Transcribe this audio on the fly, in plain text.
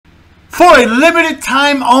For a limited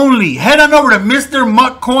time only, head on over to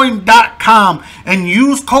MrMuckCoin.com and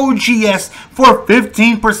use code GS for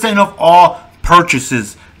 15% off all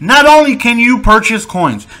purchases. Not only can you purchase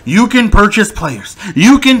coins, you can purchase players,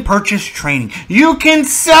 you can purchase training, you can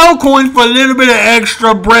sell coins for a little bit of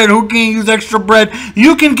extra bread. Who can use extra bread?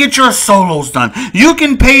 You can get your solos done. You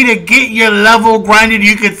can pay to get your level grinded.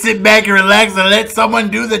 You can sit back and relax and let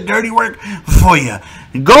someone do the dirty work for you.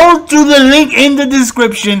 Go to the link in the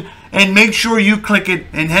description and make sure you click it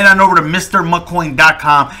and head on over to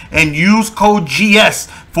MrMuckCoin.com and use code GS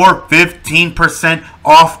for 15%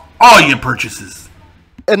 off all your purchases.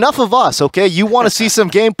 Enough of us, okay? You want to see some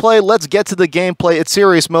gameplay? Let's get to the gameplay. It's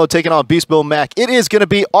Serious Mode taking on BeastmodeMac. It is going to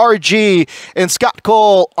be RG and Scott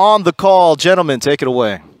Cole on the call. Gentlemen, take it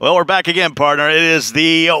away. Well, we're back again, partner. It is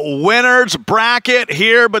the winners bracket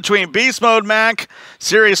here between BeastmodeMac,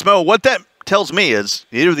 Serious Mode. What that tells me is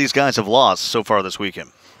neither of these guys have lost so far this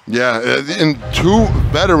weekend. Yeah, and two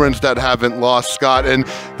veterans that haven't lost, Scott. And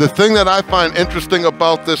the thing that I find interesting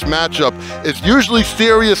about this matchup is usually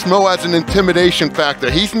Serious Mo has an intimidation factor.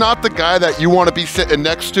 He's not the guy that you want to be sitting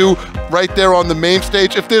next to right there on the main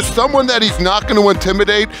stage. If there's someone that he's not going to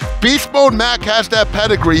intimidate, BeastmodeMac has that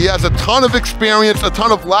pedigree. He has a ton of experience, a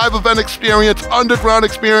ton of live event experience, underground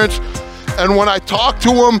experience. And when I talked to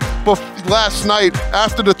him last night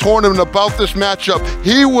after the tournament about this matchup,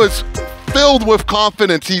 he was filled with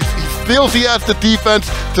confidence. He feels he has the defense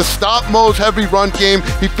to stop Mo's heavy run game.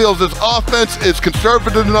 He feels his offense is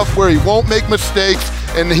conservative enough where he won't make mistakes,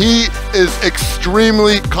 and he is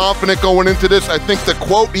extremely confident going into this. I think the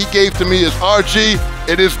quote he gave to me is, RG,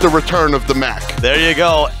 it is the return of the Mac. There you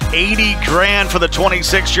go. 80 grand for the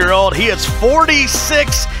 26-year-old. He is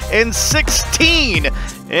 46-16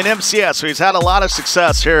 in MCS, so he's had a lot of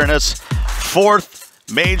success here in his fourth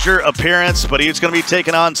major appearance, but he's going to be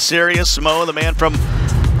taking on Serious Mo, the man from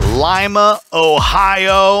Lima,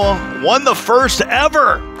 Ohio. Won the first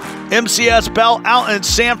ever MCS belt out in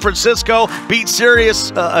San Francisco. Beat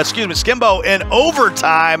Skimbo in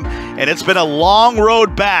overtime, and it's been a long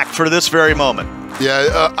road back for this very moment.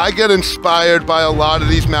 Yeah, I get inspired by a lot of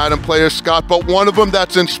these Madden players, Scott, but one of them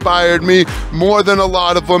that's inspired me more than a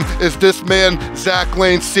lot of them is this man, Zach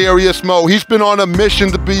Lane, Serious Mo. He's been on a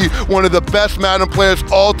mission to be one of the best Madden players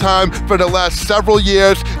all time for the last several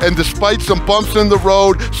years, and despite some bumps in the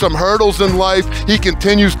road, some hurdles in life, he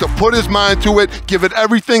continues to put his mind to it, give it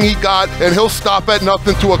everything he got, and he'll stop at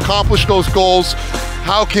nothing to accomplish those goals.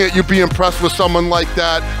 How can't you be impressed with someone like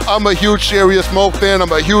that? I'm a huge Serious Mo fan.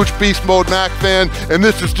 I'm a huge BeastmodeMac fan. And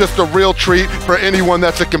this is just a real treat for anyone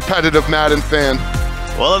that's a competitive Madden fan.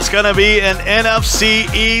 Well, it's going to be an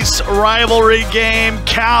NFC East rivalry game.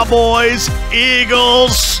 Cowboys,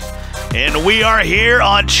 Eagles. And we are here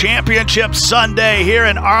on Championship Sunday here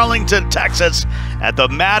in Arlington, Texas at the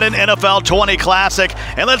Madden NFL 20 Classic.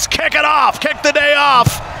 And let's kick it off. Kick the day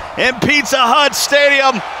off in Pizza Hut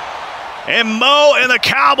Stadium. And Mo and the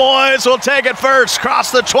Cowboys will take it first,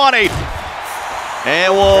 cross the 20.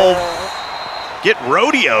 And we'll get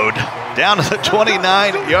rodeoed down to the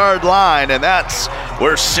 29-yard line, and that's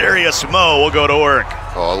where Serious Mo will go to work.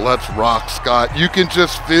 Oh, let's rock, Scott. You can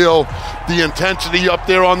just feel the intensity up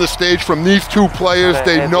there on the stage from these two players.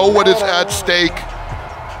 They know what is at stake,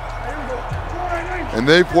 and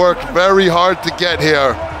they've worked very hard to get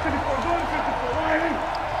here.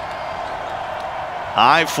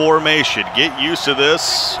 I formation. Get used to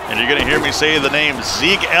this. And you're going to hear me say the name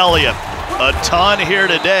Zeke Elliott a ton here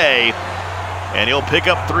today. And he'll pick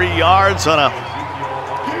up 3 yards on a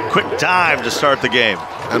quick dive to start the game.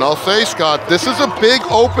 And I'll say, Scott, this is a big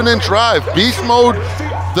opening drive. Beast Mode,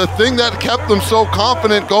 the thing that kept him so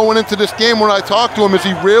confident going into this game when I talked to him is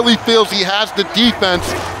he really feels he has the defense.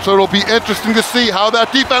 So it'll be interesting to see how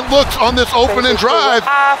that defense looks on this opening drive.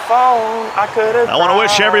 I want to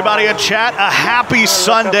wish everybody in chat a happy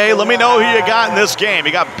Sunday. Let me know who you got in this game.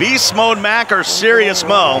 You got BeastmodeMac or Serious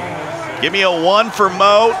Mo. Give me a 1 for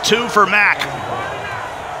Mo, 2 for Mac.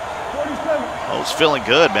 Mo's feeling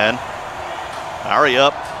good, man. Hurry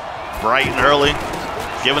up, bright and early,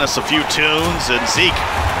 giving us a few tunes, and Zeke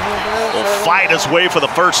will fight his way for the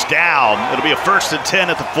first down. It'll be a 1st and 10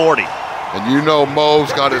 at the 40. And you know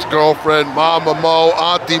Mo's got his girlfriend, Mama Mo,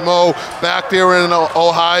 Auntie Mo, back there in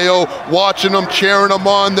Ohio, watching them, cheering them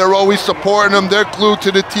on. They're always supporting them. They're glued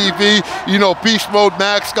to the TV. You know,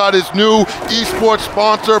 BeastmodeMac's got his new esports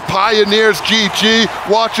sponsor, Pioneers GG,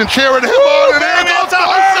 watching, cheering him on. And there goes the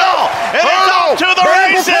hurdle! And it's off to the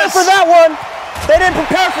races! They didn't prepare for that one. They didn't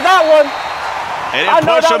prepare for that one. And it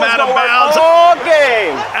pushed him out of bounds all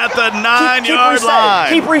game. At the 9-yard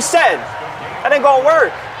line. Keep resetting. That ain't gonna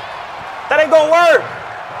work. That ain't gonna work.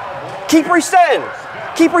 Keep resetting.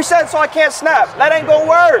 Keep reset so I can't snap. That ain't gonna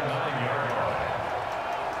work.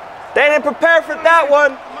 They didn't prepare for that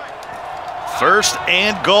one. First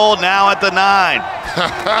and goal now at the 9.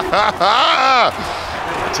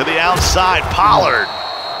 To the outside, Pollard.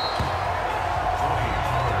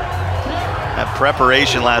 That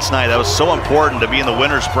preparation last night, that was so important to be in the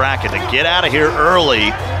winner's bracket, to get out of here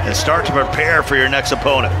early and start to prepare for your next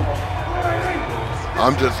opponent.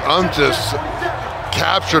 I'm just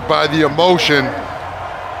captured by the emotion.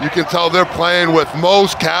 You can tell they're playing with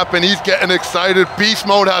Mo's cap and he's getting excited. Beast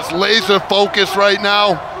Mode has laser focus right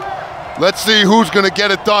now. Let's see who's gonna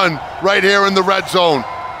get it done right here in the red zone.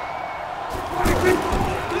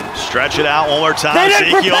 Stretch it out one more time. They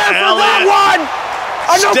didn't Ezekiel prepare for Elliott. that one.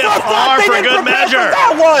 I know Stiff for a fact arm they for didn't good prepare measure. for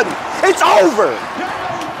that one. It's over.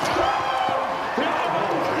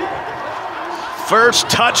 First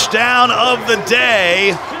touchdown of the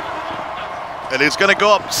day. And it's going to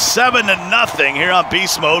go up 7-0 here on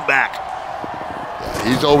BeastmodeMac.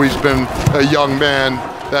 He's always been a young man.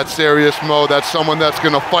 That's serious Mo. That's someone that's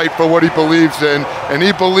going to fight for what he believes in. And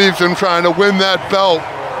he believes in trying to win that belt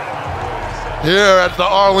here at the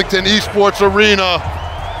Arlington Esports Arena.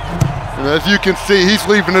 And as you can see, he's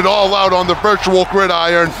leaving it all out on the virtual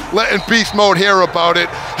gridiron, letting Beast Mode hear about it.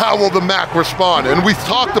 How will the Mac respond? And we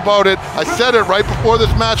talked about it. I said it right before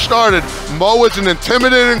this match started. Mo is an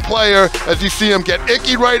intimidating player, as you see him get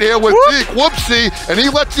icky right here with Zeke. Whoopsie. And he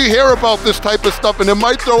lets you hear about this type of stuff, and it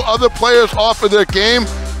might throw other players off of their game.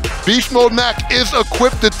 BeastmodeMac is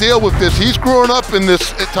equipped to deal with this. He's grown up in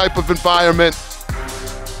this type of environment,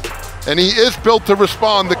 and he is built to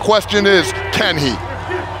respond. The question is, can he?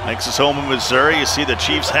 Makes his home in Missouri. You see the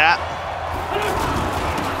Chiefs hat.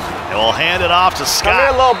 And we'll hand it off to Scott. Come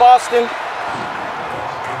here, little Boston.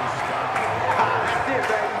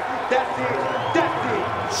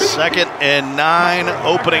 Second and 9,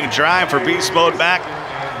 opening drive for BeastmodeMac,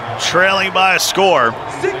 trailing by a score.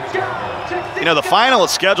 You know, the final is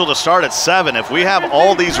scheduled to start at 7. If we have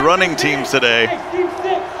all these running teams today,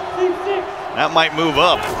 that might move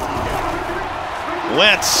up.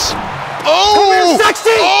 Wentz. Oh! Come here, sexy!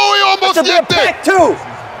 Oh, he almost That should be a nicked it! pick, too.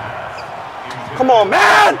 Come on,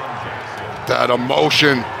 man! That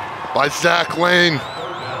emotion by Zach Lane.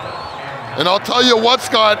 And I'll tell you what,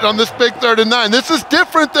 Scott, on this big 3rd and 9, this is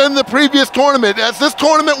different than the previous tournament. As this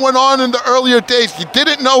tournament went on in the earlier days, you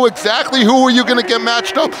didn't know exactly who were you going to get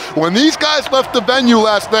matched up. When these guys left the venue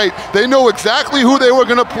last night, they know exactly who they were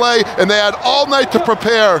going to play, and they had all night to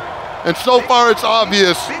prepare. And so far, it's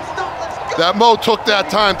obvious that Mo took that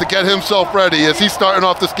time to get himself ready as he's starting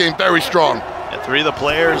off this game very strong. And 3 of the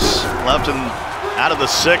players left out of the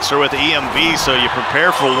 6 are with EMV, so you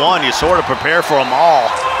prepare for one, you sort of prepare for them all.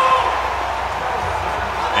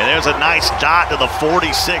 And there's a nice dot to the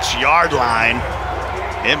 46-yard line.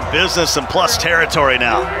 In business and plus territory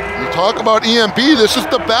now. You talk about EMB, this is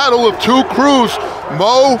the battle of 2 crews.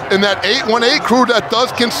 Mo in that 818 crew that does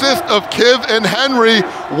consist of Kiv and Henry,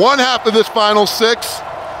 one half of this final 6.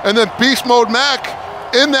 And then BeastmodeMac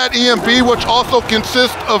in that EMB, which also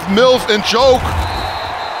consists of Mills and Joke,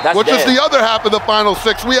 which is the other half of the final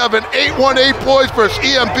 6. We have an 818 boys versus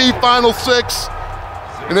EMB final 6.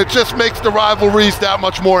 And it just makes the rivalries that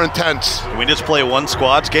much more intense. Can we just play one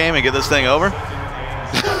squads game and get this thing over?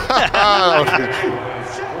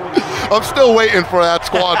 I'm still waiting for that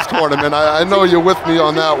squads tournament. I know you're with me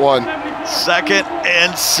on that one. 2nd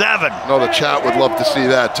and 7. I know the chat would love to see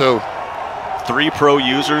that too. 3 pro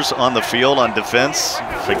users on the field on defense.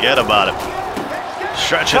 Forget about it.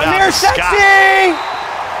 Stretch it Come out here, to Scott. sexy!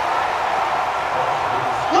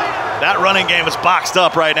 That running game is boxed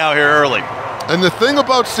up right now here early. And the thing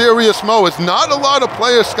about Serious Mo is not a lot of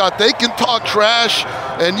players, Scott, they can talk trash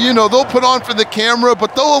and, you know, they'll put on for the camera,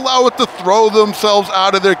 but they'll allow it to throw themselves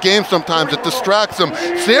out of their game sometimes. It distracts them.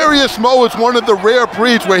 Serious Mo is one of the rare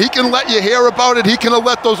breeds where he can let you hear about it, he can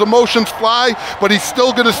let those emotions fly, but he's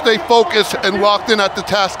still going to stay focused and locked in at the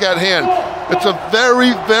task at hand. It's a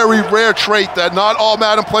very, very rare trait that not all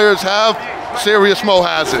Madden players have. Serious Mo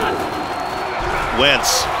has it.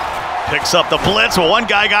 Wentz picks up the blitz. Well, one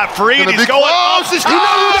guy got free, and he's going close. off. You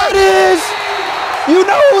know who that is? You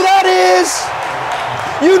know who that is?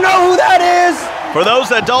 You know who that is? For those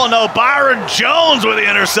that don't know, Byron Jones with the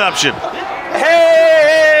interception.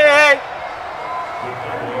 Hey!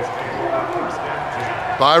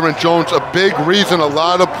 Byron Jones, a big reason a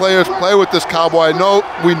lot of players play with this Cowboy. I know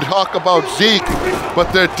we talk about Zeke,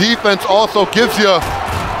 but their defense also gives you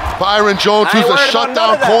Byron Jones, who's a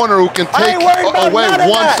shutdown corner who can take away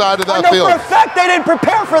one side of that field. I know for a fact they didn't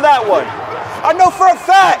prepare for that one. I know for a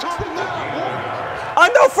fact. I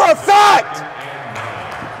know for a fact.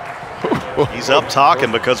 He's up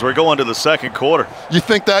talking because we're going to the second quarter. You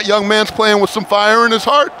think that young man's playing with some fire in his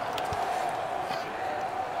heart?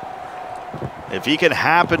 If he can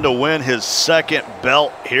happen to win his second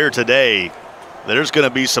belt here today, there's going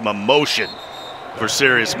to be some emotion for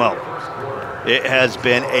Serious Mo. It has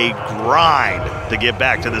been a grind to get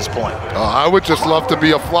back to this point. I would just love to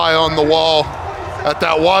be a fly on the wall at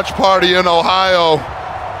that watch party in Ohio.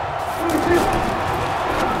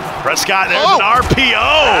 Prescott, there's an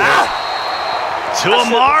RPO to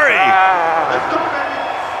Amari.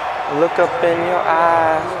 Look up in your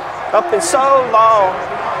eyes, up in so long,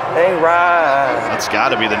 ain't right. That's got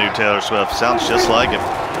to be the new Taylor Swift. Sounds just like him.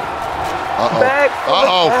 Back from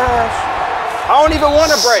the past. I don't even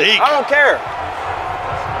want to break. Zeke. I don't care.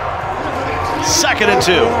 2nd and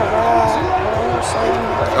 2.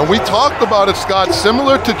 And we talked about it, Scott,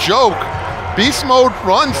 similar to Joke. Beast Mode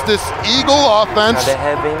runs this Eagle offense.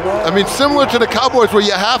 I mean, similar to the Cowboys where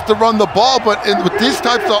you have to run the ball, but with these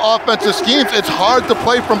types of offensive schemes, it's hard to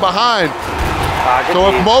play from behind. So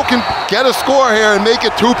if Mo can get a score here and make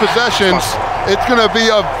it 2 possessions, it's going to be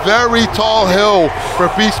a very tall hill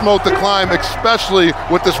for Beast Mode to climb, especially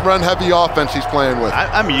with this run-heavy offense he's playing with.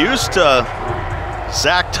 I'm used to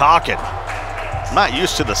Zach talking. I'm not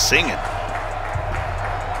used to the singing.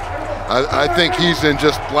 I think he's in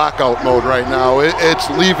just blackout mode right now. It's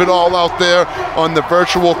leave it all out there on the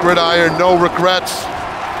virtual gridiron, no regrets.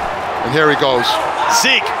 And here he goes.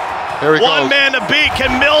 Zeke, here he one goes. Man to beat.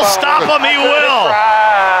 Can Mills stop him? He will.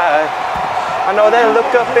 I know that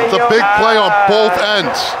look up in your eyes. It's a big play on both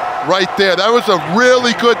ends right there. That was a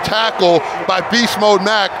really good tackle by Beast Mode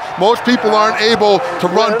Mac. Most people aren't able to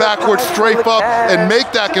run backwards, strafe up, and make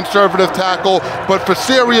that conservative tackle. But for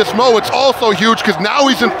Serious Mo, it's also huge because now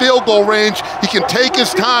he's in field goal range. He can take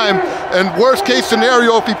his time, and worst case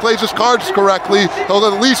scenario, if he plays his cards correctly, he'll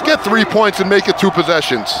at least get 3 points and make it 2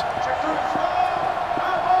 possessions.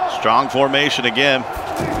 Strong formation again.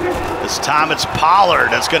 This time it's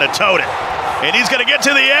Pollard that's going to tote it. And he's going to get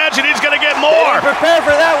to the edge, and he's going to get more. They didn't prepare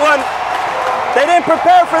for that one. They didn't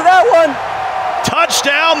prepare for that one.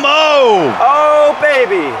 Touchdown, Mo. Oh,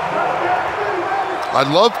 baby.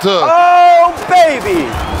 I'd love to. Oh, baby.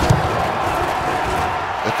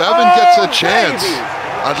 If Evan gets a chance,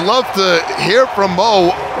 I'd love to hear from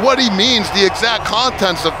Mo what he means, the exact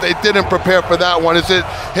contents of they didn't prepare for that one. Is it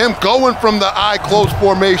him going from the eye close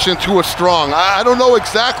formation to a strong? I don't know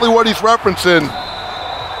exactly what he's referencing.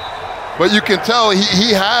 But you can tell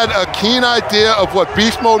he had a keen idea of what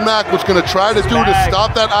Beast Mode Mac was going to try to do to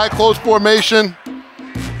stop that eye close formation. And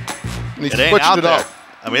he switched it up.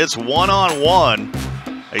 I mean, it's one-on-one.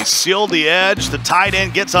 They sealed the edge. The tight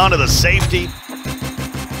end gets onto the safety.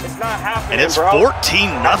 It's not happening, and it's bro.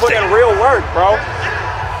 14-0. I put in real work, bro.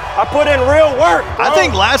 I put in real work, bro. I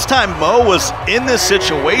think last time Mo was in this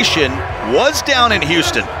situation was down in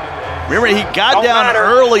Houston. Remember, he got down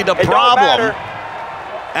early to problem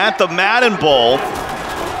at the Madden Bowl.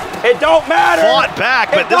 It don't matter. Fought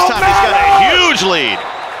back, but this time he's got a huge lead.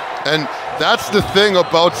 And that's the thing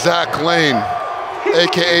about Zach Lane,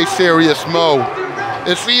 AKA Serious Mo,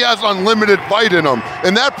 is he has unlimited fight in him.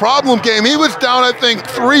 In that problem game, he was down, I think,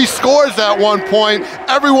 3 scores at one point.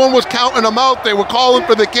 Everyone was counting him out. They were calling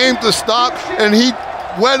for the game to stop, and he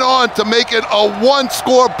went on to make it a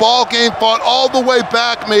 1-score ball game, fought all the way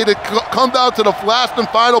back, made it come down to the last and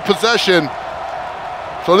final possession.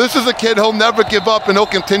 So this is a kid, he'll never give up, and he'll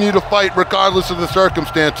continue to fight regardless of the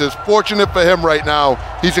circumstances. Fortunate for him right now,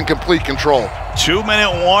 he's in complete control.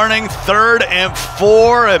 2-minute warning, 3rd and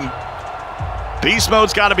 4, and Beast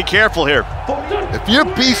Mode's got to be careful here. If you're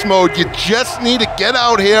Beast Mode, you just need to get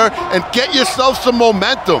out here and get yourself some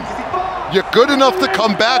momentum. You're good enough to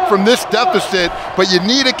come back from this deficit, but you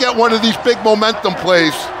need to get one of these big momentum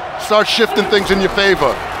plays. Start shifting things in your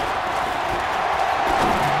favor.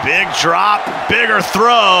 Big drop, bigger throw.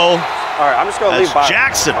 All right, I'm just going to leave by.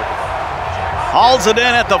 Jackson hauls it in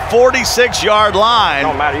at the 46-yard line.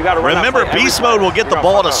 Don't matter. You got to run. Remember, Beast Mode will get the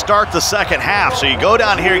ball to start the second half. So you go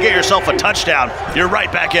down here, get yourself a touchdown. You're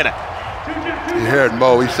right back in it. You heard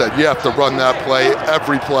Mo. He said you have to run that play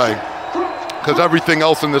every play because everything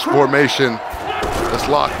else in this formation is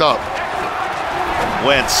locked up.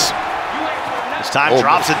 Wentz. This time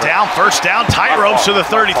drops it down. First down, tight ropes to the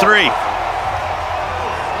 33.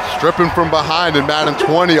 Stripping from behind in Madden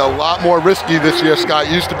 20, a lot more risky this year,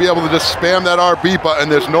 Scott. Used to be able to just spam that RB button.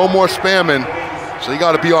 There's no more spamming. So you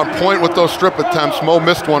got to be on point with those strip attempts. Mo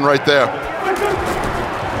missed one right there.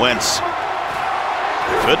 Wentz.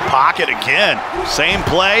 Good pocket again. Same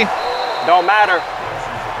play. Don't matter.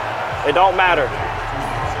 It don't matter.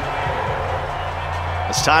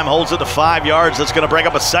 This time holds it to 5 yards. That's going to bring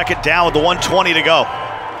up a second down with the 1:20 to go.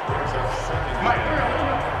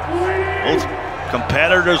 Both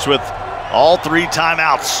competitors with all 3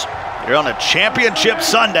 timeouts. You're on a championship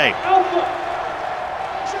Sunday.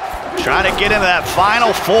 Trying to get into that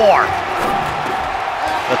final 4.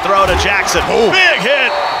 The throw to Jackson. Big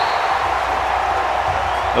hit.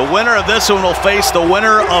 The winner of this one will face the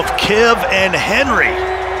winner of Kiv and Henry.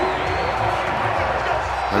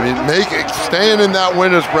 I mean, staying in that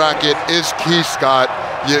winner's bracket is key, Scott.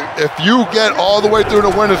 If you get all the way through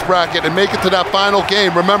the winner's bracket and make it to that final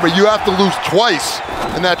game, remember, you have to lose twice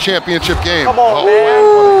in that championship game. Come on,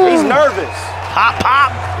 man. He's nervous. Pop,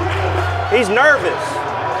 pop. He's nervous.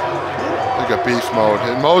 Look at Beast Mode.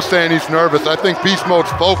 And Mo's saying he's nervous. I think Beast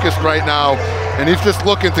Mode's focused right now, and he's just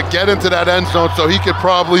looking to get into that end zone so he could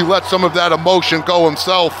probably let some of that emotion go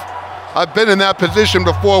himself. I've been in that position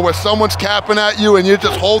before where someone's capping at you and you're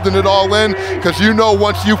just holding it all in because you know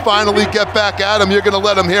once you finally get back at him, you're going to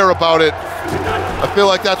let him hear about it. I feel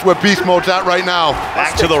like that's where Beast Mode's at right now.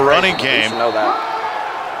 Back to the running game. You should know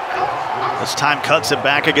that. This time cuts it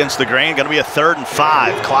back against the grain. Going to be a 3rd and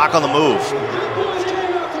 5. Clock on the move.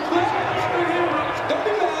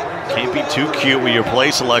 Can't be too cute with your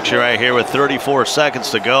play selection right here with 34 seconds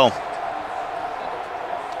to go.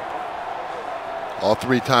 All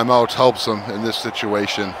 3 timeouts helps him in this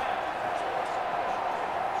situation.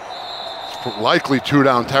 It's likely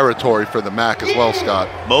 2-down territory for the Mac as well, Scott.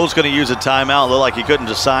 Mo's going to use a timeout. Look like he couldn't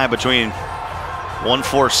decide between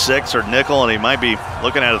 1-4-6 or nickel, and he might be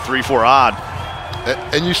looking at a 3-4 odd.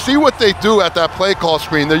 And you see what they do at that play call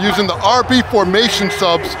screen. They're using the RB formation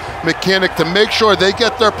subs mechanic to make sure they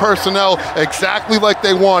get their personnel exactly like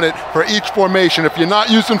they want it for each formation. If you're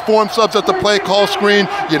not using form subs at the play call screen,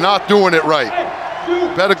 you're not doing it right.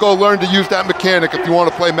 Better go learn to use that mechanic if you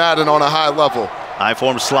want to play Madden on a high level. High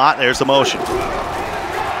form slot, there's the motion.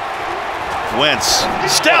 Wentz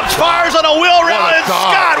steps, fires on a wheel route, and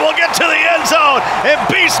Scott will get to the end zone, and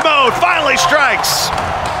Beast Mode finally strikes.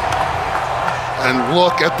 And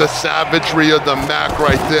look at the savagery of the Mac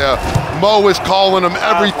right there. Mo is calling him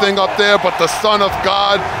everything up there, but the Son of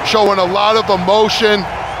God showing a lot of emotion.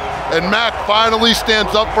 And Mac finally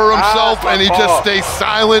stands up for himself, and he just stays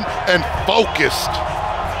silent and focused.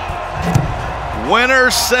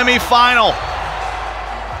 Winner's semifinal.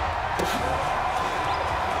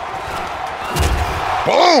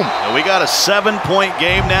 Boom! And we got a 7-point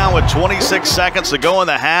game now with 26 seconds to go in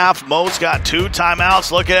the half. Mo's got 2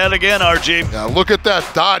 timeouts. Look at it again, RG. Yeah, look at that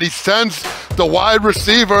dot. He sends the wide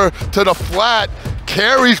receiver to the flat,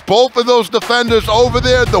 carries both of those defenders over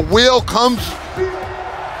there. The wheel comes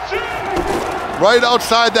right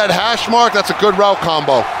outside that hash mark. That's a good route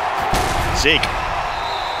combo. Zeke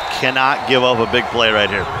cannot give up a big play right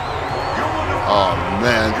here. Oh,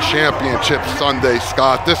 man. Championship Sunday,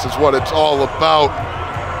 Scott. This is what it's all about.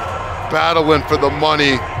 Battling for the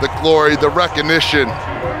money, the glory, the recognition,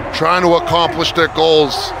 trying to accomplish their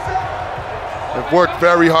goals. They've worked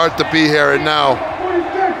very hard to be here, and now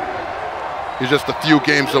he's just a few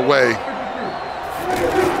games away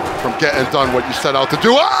from getting done what you set out to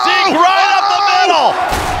do. Oh! Zeke right up the middle.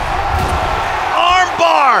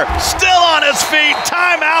 Armbar, still on his feet.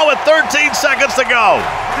 Timeout with 13 seconds to go.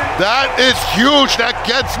 That is huge. That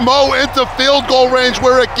gets Mo into field goal range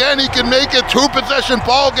where, again, he can make a 2-possession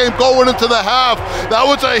ball game going into the half. That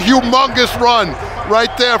was a humongous run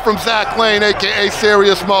right there from Zach Lane, a.k.a.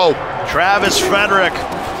 Serious Mo. Travis Frederick,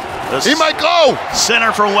 he might go.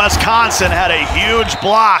 Center from Wisconsin, had a huge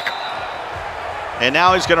block. And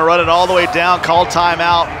now he's going to run it all the way down, call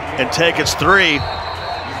timeout, and take his 3.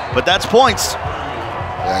 But that's points.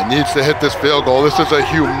 Yeah, he needs to hit this field goal. This is a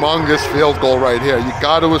humongous field goal right here. You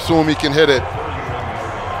got to assume he can hit it.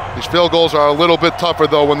 These field goals are a little bit tougher,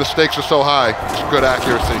 though, when the stakes are so high. It's good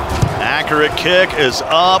accuracy. Accurate kick is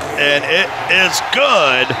up, and it is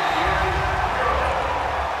good.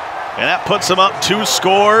 And that puts him up 2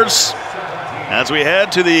 scores as we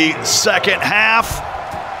head to the second half.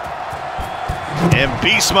 And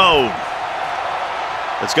Beast Mode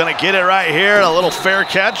is going to get it right here. A little fair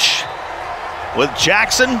catch with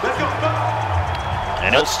Jackson.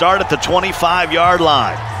 And he'll start at the 25-yard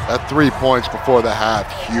line. At 3 points before the half,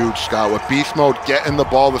 huge, Scott. With Beast Mode getting the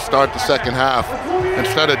ball to start the second half,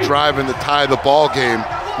 instead of driving to tie the ball game,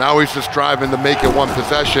 now he's just driving to make it 1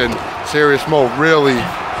 possession. Serious Mo really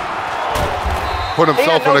put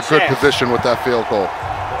himself in a good position with that field goal.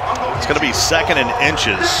 It's going to be 2nd and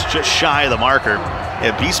inches, just shy of the marker.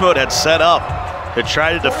 And Beast Mode had set up to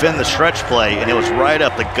try to defend the stretch play, and it was right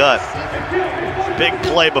up the gut. Big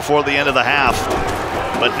play before the end of the half,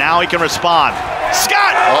 but now he can respond.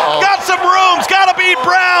 Scott got some room. He's got to beat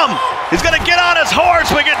Brown. He's going to get on his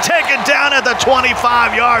horse. We get taken down at the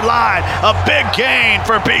 25-yard line. A big gain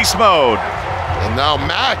for Beast Mode. And now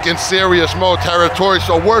Mac in serious Mo territory,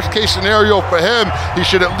 so worst case scenario for him, he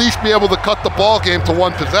should at least be able to cut the ball game to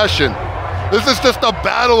 1 possession. This is just a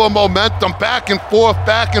battle of momentum, back and forth,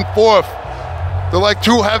 back and forth. They're like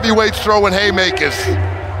two heavyweights throwing haymakers.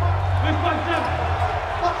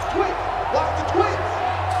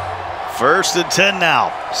 First and 10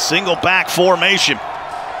 now. Single back formation.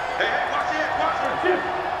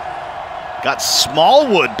 Got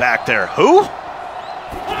Smallwood back there. Who?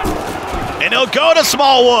 And he'll go to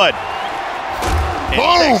Smallwood. And he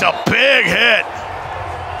takes a big hit.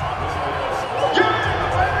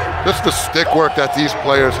 Just the stick work that these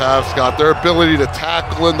players have, Scott. Their ability to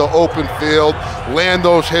tackle in the open field, land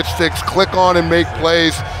those hit sticks, click on and make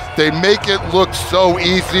plays. They make it look so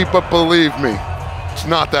easy, but believe me, it's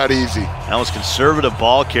not that easy. That was conservative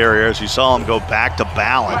ball carriers. You saw him go back to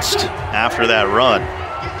balanced after that run.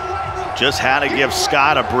 Just had to give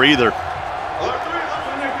Scott a breather.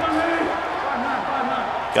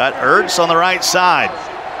 Got Ertz on the right side.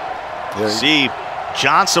 See,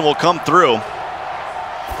 Johnson will come through.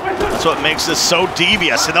 That's what makes this so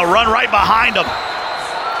devious, and they'll run right behind him.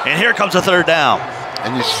 And here comes a third down.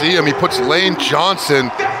 And you see him, he puts Lane Johnson,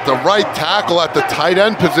 the right tackle, at the tight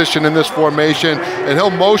end position in this formation, and he'll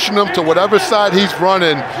motion him to whatever side he's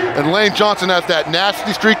running. And Lane Johnson has that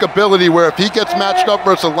nasty streak ability where if he gets matched up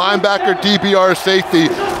versus a linebacker, DB, or safety,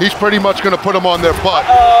 he's pretty much going to put him on their butt.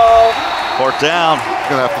 Fourth down. He's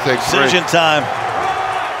going to have to take 3. Decision time.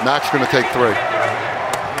 Mac's going to take 3.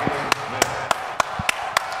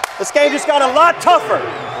 This game just got a lot tougher.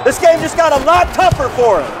 This game just got a lot tougher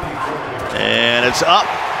for him. And it's up.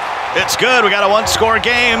 It's good. We got a 1-score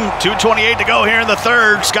game. 2:28 to go here in the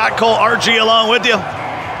third. Scott Cole, RG along with you.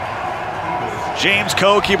 James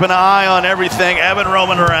Coe keeping an eye on everything. Evan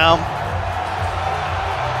roaming around.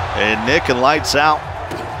 And Nick and Lights Out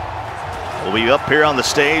will be up here on the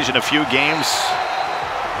stage in a few games.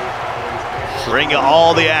 Bring you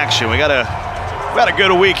all the action. We got a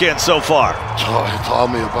good weekend so far. Oh, tell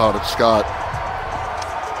me about it, Scott.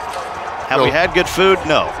 Have we had good food?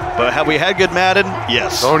 No. But have we had good Madden?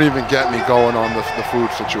 Yes. Don't even get me going on the food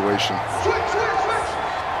situation.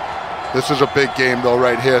 This is a big game, though,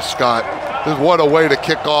 right here, Scott. What a way to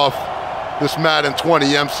kick off this Madden 20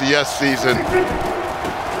 MCS season.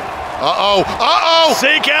 Uh-oh. Uh-oh.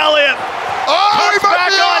 Zeke Elliott. Oh, he might back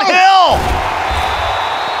be on out. Hill.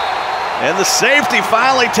 And the safety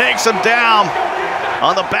finally takes him down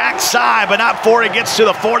on the backside, but not before he gets to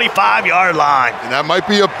the 45-yard line. And that might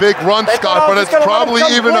be a big run, Scott, but it's probably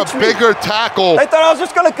even a bigger tackle. They thought I was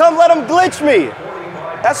just going to come let him glitch me.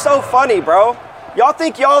 That's so funny, bro. Y'all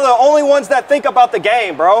think y'all the only ones that think about the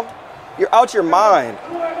game, bro. You're out your mind.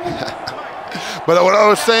 But what I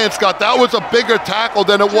was saying, Scott, that was a bigger tackle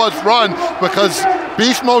than it was run because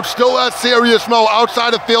Beast Mode still has serious Mo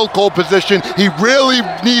outside of field goal position. He really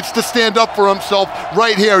needs to stand up for himself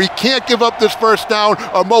right here. He can't give up this first down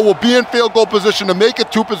or Mo will be in field goal position to make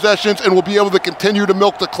it 2 possessions and will be able to continue to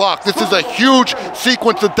milk the clock. This is a huge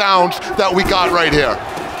sequence of downs that we got right here.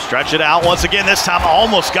 Stretch it out once again. This time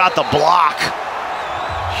almost got the block.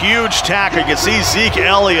 Huge tackle. You can see Zeke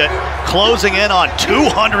Elliott closing in on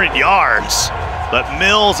 200 yards. But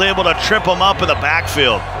Mills able to trip him up in the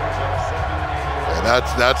backfield. And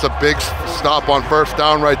that's a big stop on first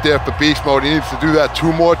down right there for Beast Mode. He needs to do that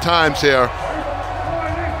 2 more times here.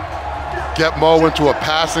 Get Mo into a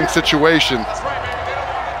passing situation.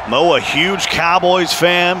 Mo, a huge Cowboys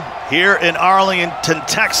fan here in Arlington,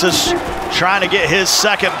 Texas, trying to get his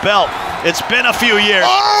second belt. It's been a few years.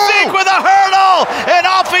 Oh! Zeke with a hurdle, and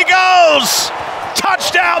off he goes.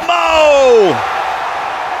 Touchdown, Mo!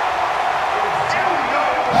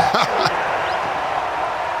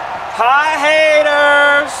 Hi,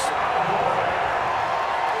 haters.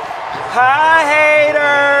 Hi,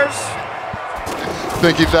 haters.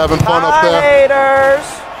 Think he's having fun up Hi, there? haters.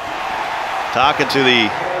 Talking to the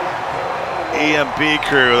EMP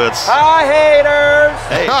crew. That's Hi, haters.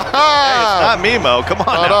 hey, it's not me, Mo. Come on,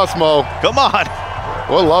 Not now. us, Mo. Come on.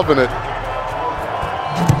 We're loving it.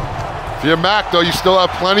 If you're Mac, though, you still have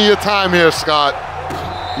plenty of time here, Scott.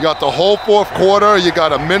 You got the whole 4th quarter. You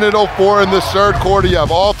got 1:04 in this 3rd quarter. You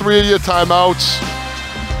have all 3 of your timeouts.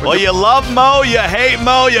 Well, you love Mo, you hate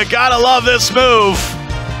Mo, you gotta love this move.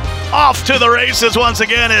 Off to the races once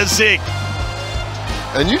again is Zeke.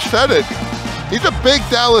 And you said it. He's a big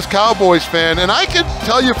Dallas Cowboys fan, and I can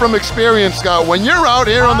tell you from experience, Scott, when you're out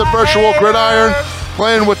here on the virtual gridiron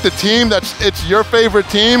playing with the team it's your favorite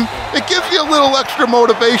team, it gives you a little extra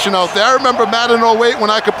motivation out there. I remember Madden 08 when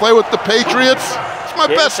I could play with the Patriots. It's my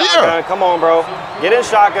best year. Come on, bro. Get in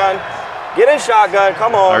shotgun. Get in shotgun.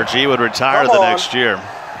 Come on. RG would retire the next year.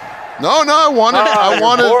 No, I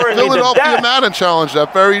wanted boring me to Philadelphia death. Madden Challenge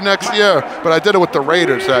that very next year, but I did it with the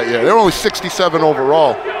Raiders that year. They were only 67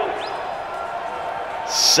 overall.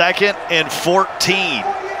 2nd and 14.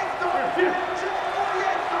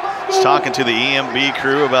 Just talking to the EMB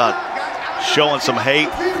crew about showing some hate.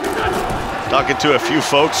 Talking to a few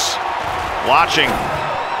folks watching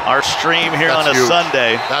our stream here on a huge.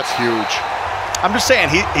 Sunday. That's huge. I'm just saying,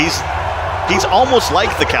 he's almost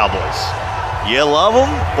like the Cowboys. You love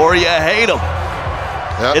him or you hate him.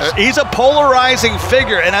 Yeah, He's a polarizing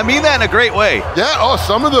figure, and I mean that in a great way. yeah,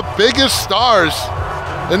 some of the biggest stars,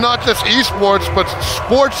 and not just esports, but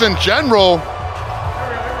sports in general,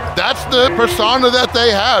 that's the persona that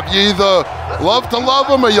they have. You either love to love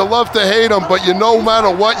them or you love to hate them, but you no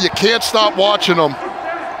matter what, you can't stop watching them.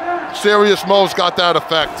 Serious Mo's got that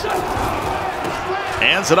effect.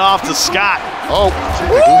 Hands it off to Scott. Oh,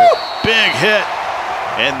 Big hit.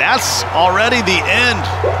 And that's already the end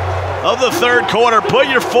of the 3rd quarter. Put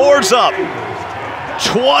your 4s up.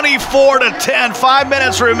 24-10, 5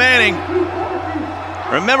 minutes remaining.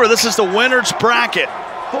 Remember, this is the winner's bracket.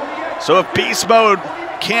 So if Beast Mode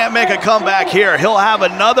can't make a comeback here, he'll have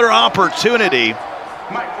another opportunity.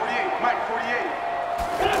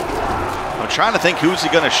 I'm trying to think who's he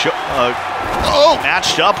going to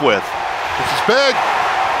matched up with. this is big.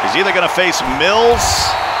 He's either going to face Mills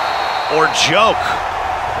or Joke.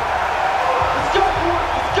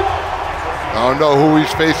 I don't know who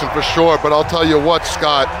he's facing for sure, but I'll tell you what,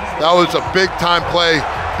 Scott, that was a big-time play.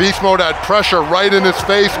 Beast Mode had pressure right in his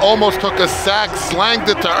face, almost took a sack, slanged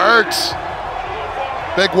it to Ertz.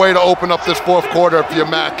 Big way to open up this 4th quarter if you're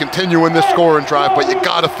Mac, continuing this scoring drive, but you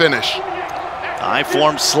gotta finish.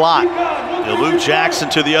 I-form slot. He'll move Jackson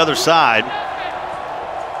to the other side.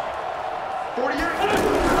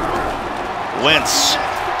 Wentz.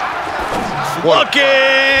 Looking!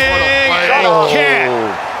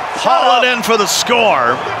 Can't haul it in for the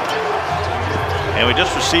score. And we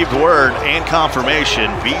just received word and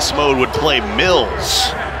confirmation Beast Mode would play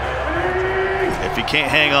Mills. If he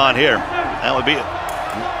can't hang on here, that would be it.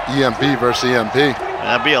 EMP versus EMP.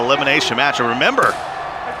 That'd be an elimination match. And remember,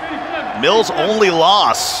 Mills' only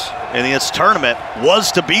loss in this tournament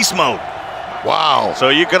was to Beast Mode. Wow. So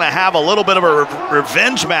you're going to have a little bit of a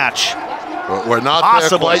revenge match. We're not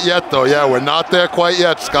Possibly. there quite yet, though. Yeah, we're not there quite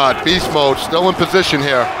yet, Scott. Beast Mode still in position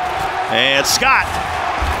here. And Scott,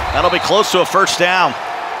 that'll be close to a 1st down.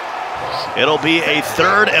 It'll be a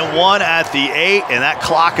 3rd and 1 at the 8, and that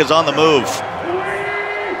clock is on the move.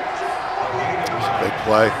 Big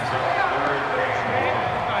play.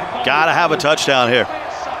 Gotta have a touchdown here.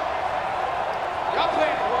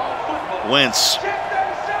 Wentz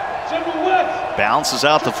bounces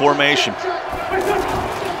out the formation.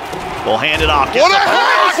 We'll hand it off. What a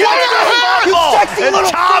heck! What a heck! And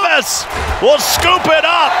Thomas will scoop it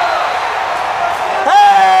up.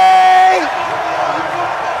 Hey!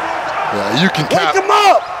 Yeah, you can Wake cap. him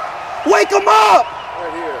up! Wake him up!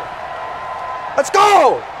 Let's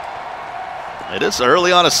go! It is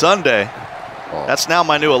early on a Sunday. That's now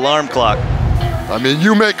my new alarm clock. I mean,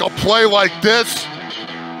 you make a play like this,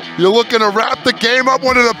 you're looking to wrap the game up,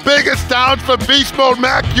 one of the biggest downs for Beast Mode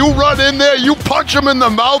Mac. You run in there, you punch him in the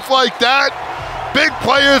mouth like that. Big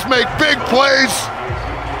players make big plays.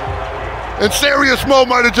 And Serious Mo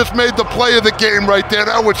might have just made the play of the game right there.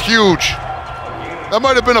 That was huge. That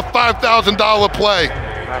might have been a $5,000 play.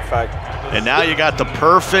 Matter of fact. And now you got the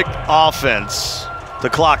perfect offense to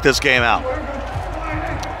clock this game out.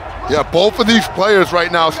 Yeah, both of these players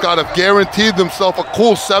right now, Scott, have guaranteed themselves a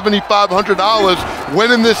cool $7,500.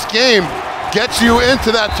 Winning this game gets you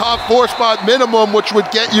into that top 4 spot minimum, which would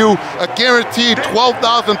get you a guaranteed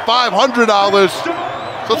 $12,500.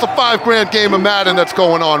 So it's a $5,000 game of Madden that's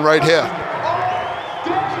going on right here.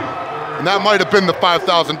 And that might have been the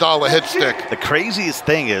 $5,000 hit stick. The craziest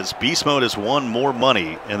thing is Beast Mode has won more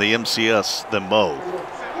money in the MCS than Mo.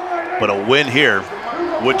 But a win here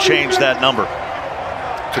would change that number.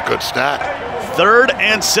 It's a good stat. 3rd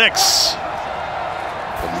and 6.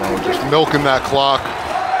 Mo just milking that clock.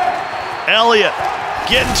 Elliott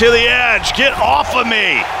getting to the edge. Get off of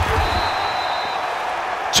me.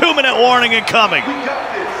 2-minute warning incoming.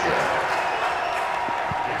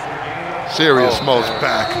 Serious Mo's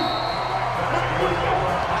back.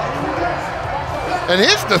 And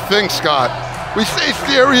here's the thing, Scott. We say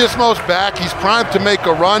Serious Mo's back. He's primed to make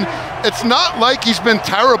a run. It's not like he's been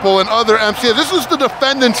terrible in other MCS. This is the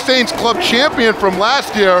defending Saints Club champion from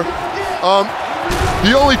last year.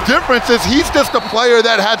 The only difference is he's just a player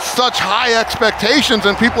that had such high expectations,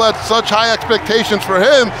 and people had such high expectations for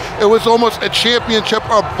him, it was almost a championship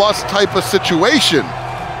or bust type of situation.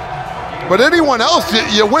 But anyone else,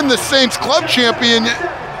 you win the Saints Club champion,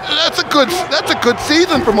 That's a good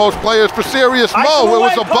season for most players. For Serious Mo, it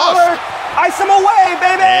was a bust. Ice him away,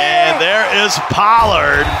 baby! And there is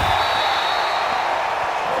Pollard.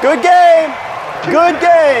 Good game. Good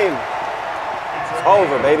game. It's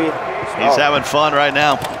over, baby. He's having fun right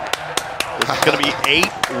now. This is going to be 8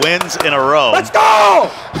 wins in a row. Let's go!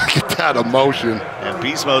 Look at that emotion. And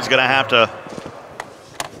Beast Mode's going to have to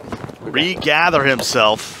regather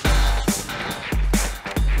himself.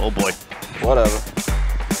 Oh, boy. Whatever.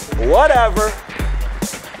 Whatever.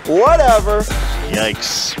 Whatever.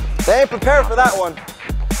 Yikes. They ain't prepared for that one.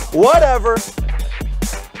 Whatever.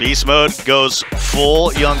 Beast Mode goes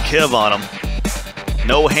full Young Kiv on him.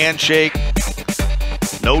 No handshake,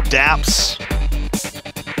 no daps,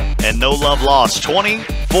 and no love lost.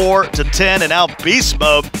 24-10, and now Beast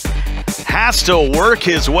Mode has to work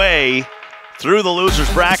his way through the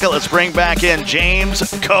loser's bracket. Let's bring back in James,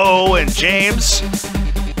 Co, and James.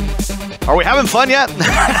 Are we having fun yet?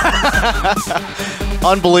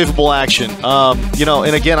 Unbelievable action. You know,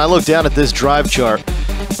 and again, I look down at this drive chart,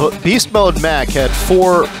 but BeastmodeMac had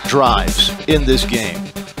 4 drives in this game.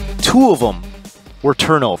 2 of them were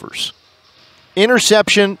turnovers.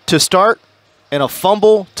 Interception to start and a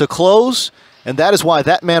fumble to close, and that is why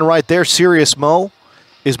that man right there, Serious Mo,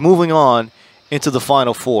 is moving on into the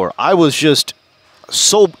Final Four. I was just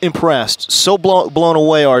so impressed, so blown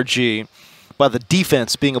away, RG, by the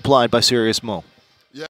defense being applied by Serious Mo.